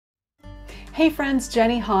Hey friends,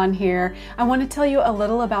 Jenny Hahn here. I want to tell you a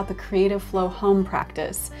little about the Creative Flow Home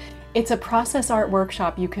Practice. It's a process art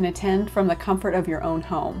workshop you can attend from the comfort of your own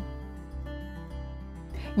home.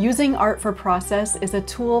 Using art for process is a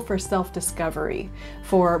tool for self-discovery,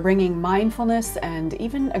 for bringing mindfulness and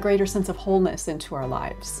even a greater sense of wholeness into our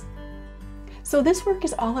lives. So this work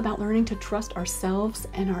is all about learning to trust ourselves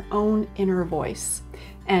and our own inner voice,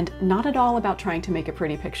 and not at all about trying to make a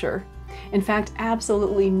pretty picture. In fact,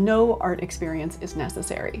 absolutely no art experience is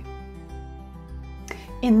necessary.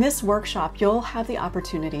 In this workshop, you'll have the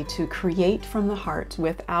opportunity to create from the heart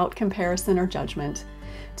without comparison or judgment,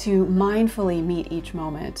 to mindfully meet each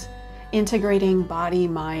moment, integrating body,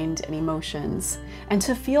 mind, and emotions, and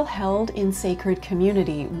to feel held in sacred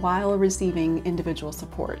community while receiving individual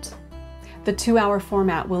support. The 2-hour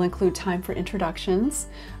format will include time for introductions,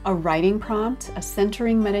 a writing prompt, a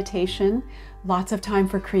centering meditation, lots of time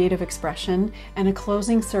for creative expression, and a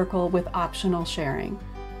closing circle with optional sharing.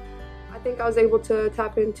 I think I was able to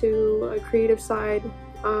tap into a creative side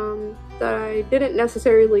that I didn't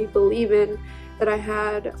necessarily believe in that I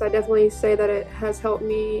had. I definitely say that it has helped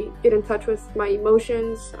me get in touch with my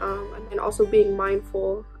emotions and also being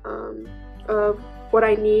mindful of what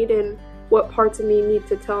I need and what parts of me need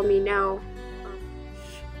to tell me now.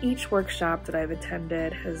 Each workshop that I've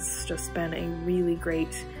attended has just been a really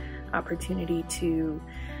great opportunity to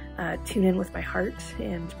tune in with my heart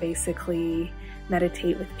and basically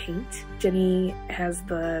meditate with paint. Jenny has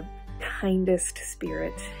the kindest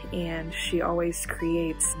spirit, and she always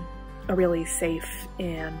creates a really safe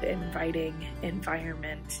and inviting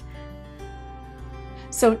environment.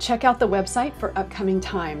 So check out the website for upcoming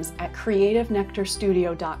times at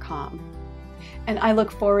creativenectarstudio.com. And I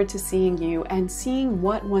look forward to seeing you and seeing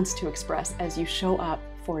what wants to express as you show up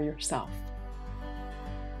for yourself.